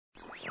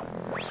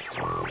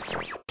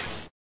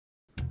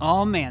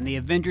Oh man, the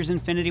Avengers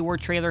Infinity War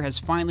trailer has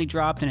finally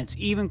dropped, and it's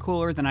even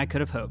cooler than I could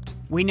have hoped.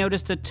 We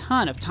noticed a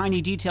ton of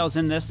tiny details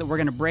in this that we're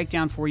going to break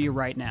down for you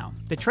right now.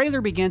 The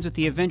trailer begins with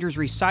the Avengers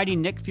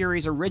reciting Nick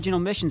Fury's original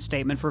mission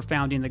statement for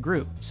founding the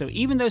group, so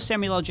even though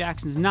Samuel L.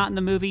 Jackson's not in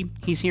the movie,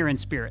 he's here in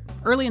spirit.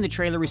 Early in the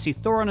trailer, we see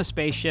Thor on a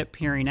spaceship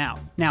peering out.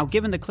 Now,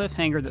 given the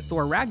cliffhanger that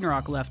Thor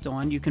Ragnarok left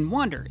on, you can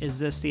wonder, is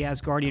this the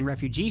Asgardian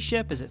refugee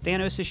ship, is it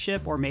Thanos'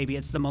 ship, or maybe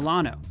it's the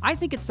Milano? I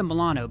think it's the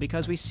Milano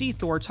because we see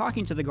Thor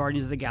talking to the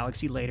Guardians of the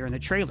Galaxy later in the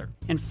trailer.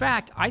 In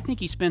fact, I think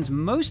he spends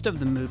most of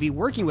the movie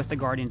working with the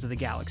Guardians of the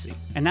Galaxy,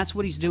 and that's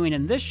what he's doing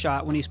in this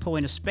shot when he's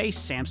pulling a space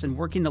Samson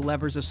working the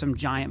levers of some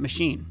giant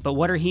machine. But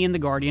what are he and the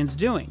Guardians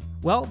doing?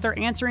 Well, they're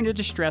answering a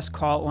distress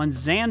call on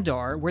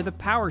Xandar, where the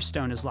Power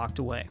Stone is locked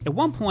away. At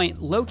one point,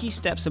 Loki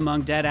steps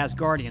among dead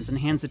Asgardians and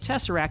hands the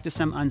Tesseract to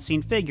some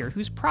unseen figure,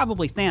 who's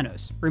probably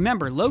Thanos.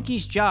 Remember,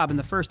 Loki's job in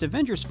the first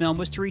Avengers film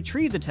was to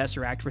retrieve the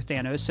Tesseract for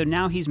Thanos, so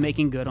now he's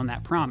making good on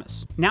that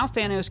promise. Now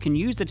Thanos can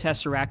use the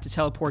Tesseract to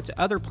teleport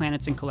to other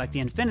planets and collect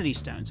the Infinity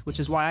Stones, which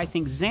is why I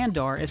think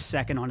Xandar is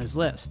second on his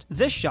list.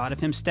 This shot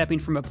of him stepping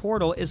from a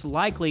portal is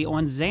likely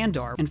on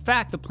Xandar. In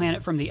fact, the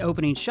planet from the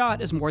opening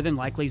shot is more than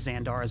likely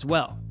Xandar as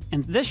well.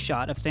 And this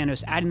shot of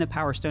Thanos adding the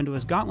Power Stone to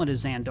his gauntlet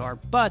is Xandar,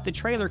 but the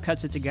trailer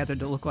cuts it together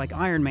to look like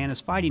Iron Man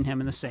is fighting him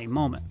in the same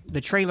moment.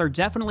 The trailer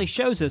definitely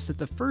shows us that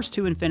the first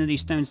two Infinity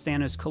Stones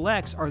Thanos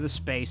collects are the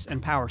Space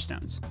and Power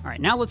Stones.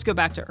 Alright, now let's go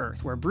back to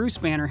Earth, where Bruce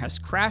Banner has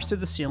crashed through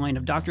the ceiling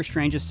of Doctor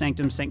Strange's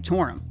Sanctum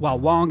Sanctorum, while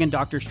Wong and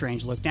Doctor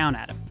Strange look down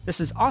at him. This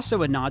is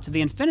also a nod to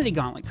the Infinity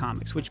Gauntlet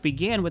comics, which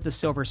began with the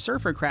Silver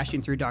Surfer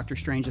crashing through Doctor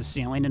Strange's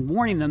ceiling and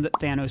warning them that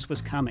Thanos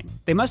was coming.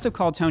 They must have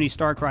called Tony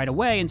Stark right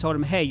away and told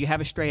him, hey, you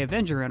have a stray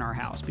Avenger in our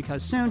house,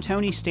 because soon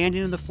Tony's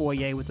standing in the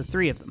foyer with the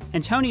three of them.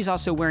 And Tony's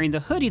also wearing the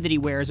hoodie that he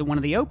wears in one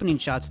of the opening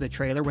shots of the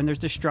trailer when there's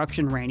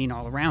destruction raining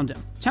all around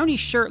him.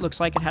 Tony's shirt looks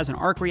like it has an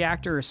arc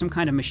reactor or some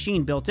kind of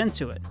machine built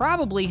into it.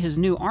 Probably his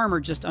new armor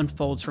just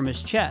unfolds from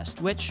his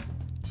chest, which,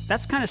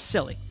 that's kind of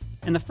silly.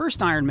 In the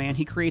first Iron Man,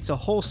 he creates a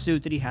whole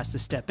suit that he has to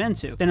step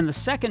into. Then in the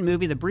second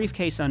movie, the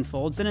briefcase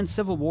unfolds. Then in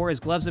Civil War, his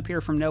gloves appear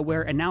from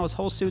nowhere, and now his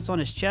whole suit's on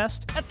his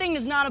chest. That thing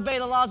does not obey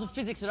the laws of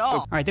physics at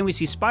all. Alright, then we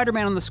see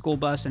Spider-Man on the school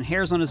bus and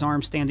hairs on his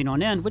arm standing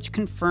on end, which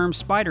confirms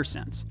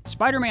Spider-Sense.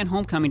 Spider-Man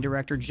Homecoming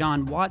director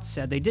John Watts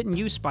said they didn't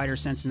use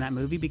Spider-Sense in that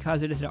movie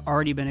because it had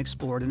already been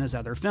explored in his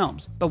other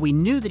films. But we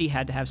knew that he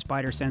had to have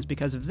Spider-Sense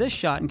because of this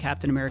shot in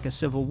Captain America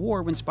Civil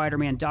War when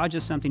Spider-Man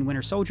dodges something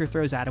Winter Soldier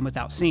throws at him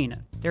without seeing it.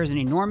 There's an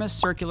enormous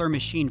circular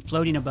machine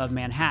floating above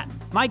Manhattan.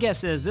 My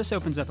guess is this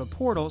opens up a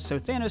portal so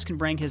Thanos can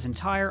bring his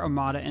entire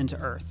armada into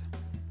Earth.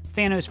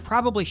 Thanos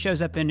probably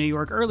shows up in New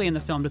York early in the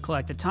film to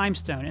collect the Time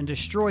Stone and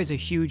destroys a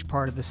huge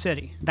part of the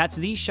city. That's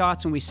these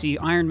shots when we see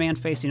Iron Man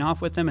facing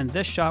off with him, and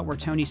this shot where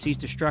Tony sees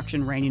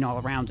destruction raining all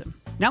around him.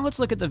 Now let's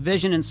look at the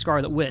Vision and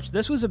Scarlet Witch.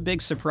 This was a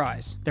big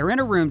surprise. They're in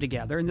a room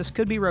together, and this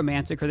could be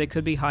romantic or they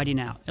could be hiding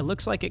out. It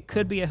looks like it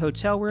could be a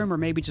hotel room or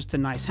maybe just a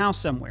nice house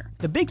somewhere.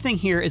 The big thing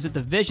here is that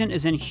the Vision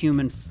is in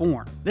human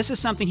form. This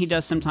is something he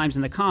does sometimes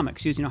in the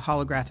comics, using a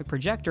holographic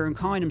projector and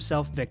calling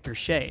himself Victor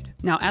Shade.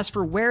 Now as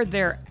for where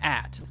they're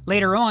at,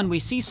 later on we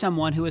see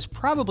someone who is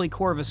probably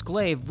Corvus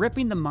Glaive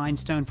ripping the Mind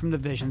Stone from the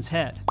Vision's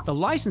head. The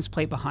license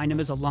plate behind him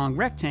is a long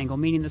rectangle,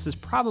 meaning this is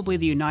probably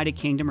the United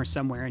Kingdom or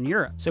somewhere in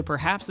Europe. So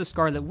perhaps the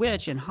Scarlet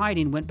Witch in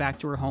hiding went back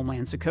to her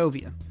homeland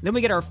Sokovia. Then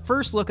we get our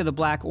first look of the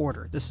Black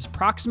Order. This is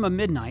Proxima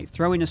Midnight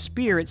throwing a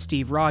spear at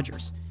Steve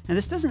Rogers. And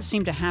this doesn't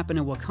seem to happen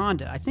in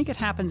Wakanda. I think it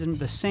happens in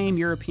the same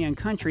European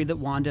country that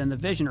Wanda and the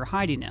Vision are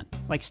hiding in,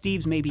 like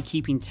Steve's maybe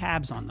keeping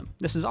tabs on them.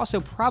 This is also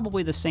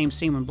probably the same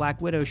scene when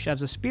Black Widow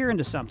shoves a spear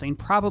into something,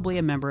 probably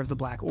a member of the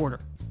Black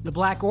Order. The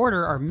Black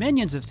Order are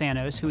minions of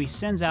Thanos who he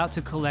sends out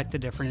to collect the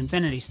different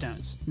Infinity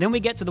Stones. Then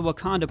we get to the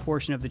Wakanda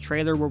portion of the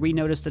trailer where we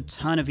noticed a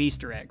ton of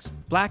Easter eggs.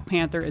 Black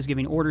Panther is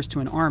giving orders to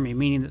an army,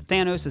 meaning that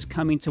Thanos is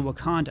coming to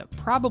Wakanda,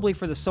 probably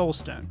for the Soul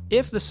Stone.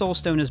 If the Soul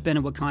Stone has been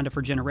in Wakanda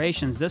for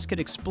generations, this could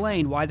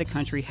explain why the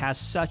country has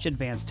such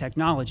advanced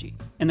technology.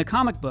 In the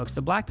comic books,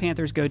 the Black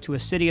Panthers go to a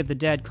city of the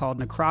dead called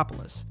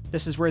Necropolis.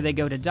 This is where they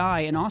go to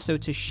die and also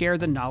to share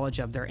the knowledge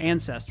of their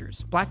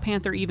ancestors. Black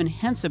Panther even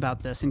hints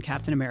about this in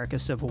Captain America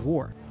Civil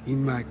War.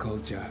 In my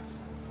culture,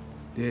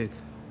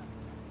 death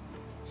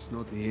is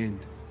not the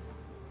end.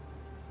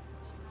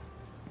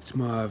 It's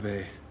more of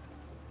a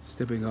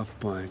stepping off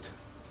point.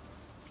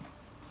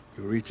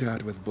 You reach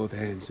out with both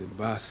hands and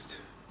Bast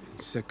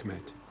and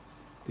Sekhmet.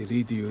 They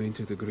lead you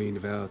into the green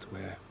veldt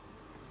where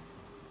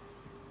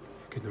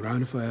you can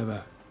run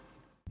forever.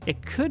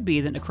 It could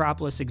be that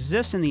Necropolis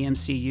exists in the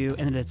MCU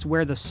and that it's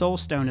where the Soul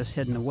Stone is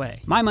hidden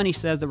away. My money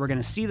says that we're going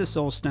to see the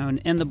Soul Stone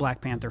in the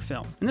Black Panther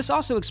film. And this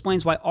also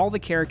explains why all the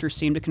characters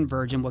seem to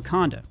converge in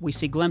Wakanda. We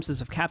see glimpses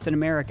of Captain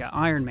America,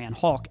 Iron Man,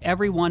 Hulk,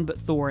 everyone but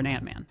Thor and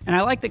Ant-Man. And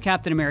I like that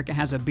Captain America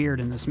has a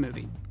beard in this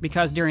movie,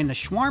 because during the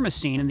shawarma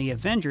scene in the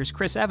Avengers,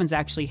 Chris Evans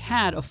actually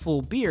had a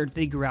full beard that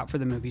he grew out for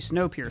the movie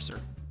Snowpiercer.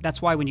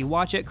 That's why when you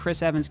watch it,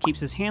 Chris Evans keeps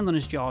his hand on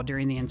his jaw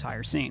during the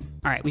entire scene.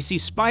 Alright, we see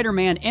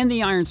Spider-Man in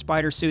the Iron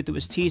Spider suit that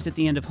was teased at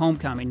the end of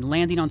Homecoming,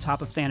 landing on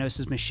top of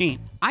Thanos' machine.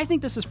 I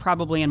think this is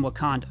probably in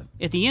Wakanda.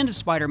 At the end of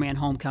Spider-Man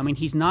Homecoming,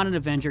 he's not an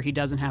Avenger, he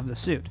doesn't have the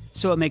suit.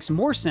 So it makes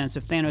more sense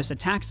if Thanos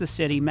attacks the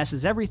city,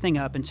 messes everything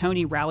up, and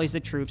Tony rallies the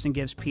troops and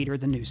gives Peter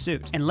the new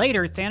suit. And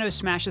later, Thanos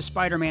smashes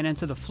Spider-Man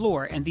into the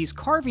floor, and these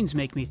carvings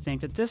make me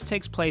think that this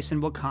takes place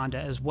in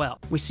Wakanda as well.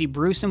 We see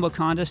Bruce in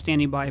Wakanda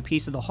standing by a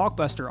piece of the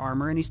Hulkbuster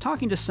armor, and he's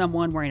talking to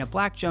someone wearing a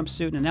black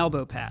jumpsuit and an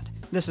elbow pad.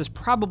 This is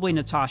probably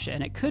Natasha,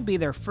 and it could be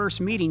their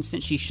first meeting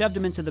since she shoved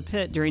him into the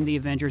pit during the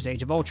Avengers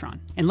Age of Ultron.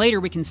 And later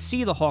we can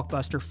see the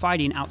Hulkbuster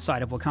fighting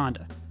outside of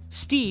Wakanda.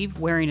 Steve,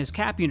 wearing his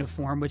Cap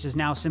uniform, which is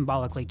now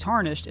symbolically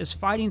tarnished, is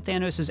fighting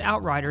Thanos'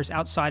 Outriders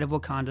outside of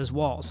Wakanda's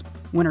walls.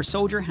 Winter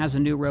Soldier has a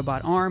new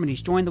robot arm and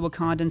he's joined the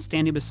Wakandans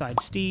standing beside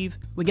Steve.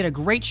 We get a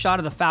great shot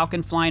of the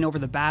Falcon flying over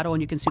the battle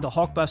and you can see the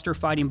Hulkbuster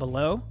fighting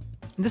below.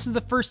 And this is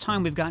the first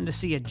time we've gotten to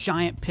see a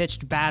giant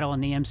pitched battle in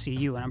the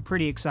MCU and I'm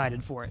pretty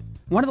excited for it.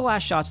 One of the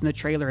last shots in the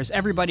trailer is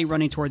everybody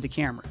running toward the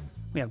camera.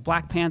 We have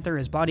Black Panther,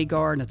 his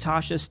bodyguard,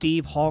 Natasha,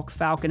 Steve, Hulk,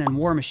 Falcon, and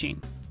War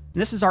Machine. And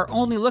this is our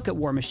only look at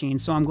War Machine,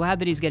 so I'm glad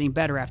that he's getting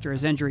better after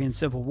his injury in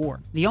Civil War.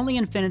 The only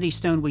Infinity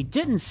Stone we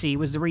didn't see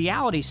was the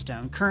Reality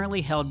Stone,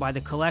 currently held by the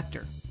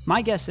Collector.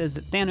 My guess is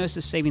that Thanos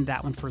is saving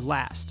that one for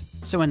last.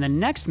 So in the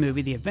next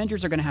movie, the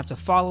Avengers are going to have to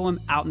follow him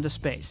out into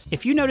space.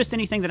 If you noticed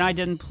anything that I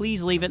didn't,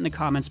 please leave it in the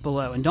comments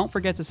below, and don't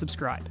forget to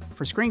subscribe.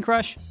 For Screen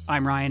Crush,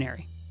 I'm Ryan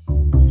Airy.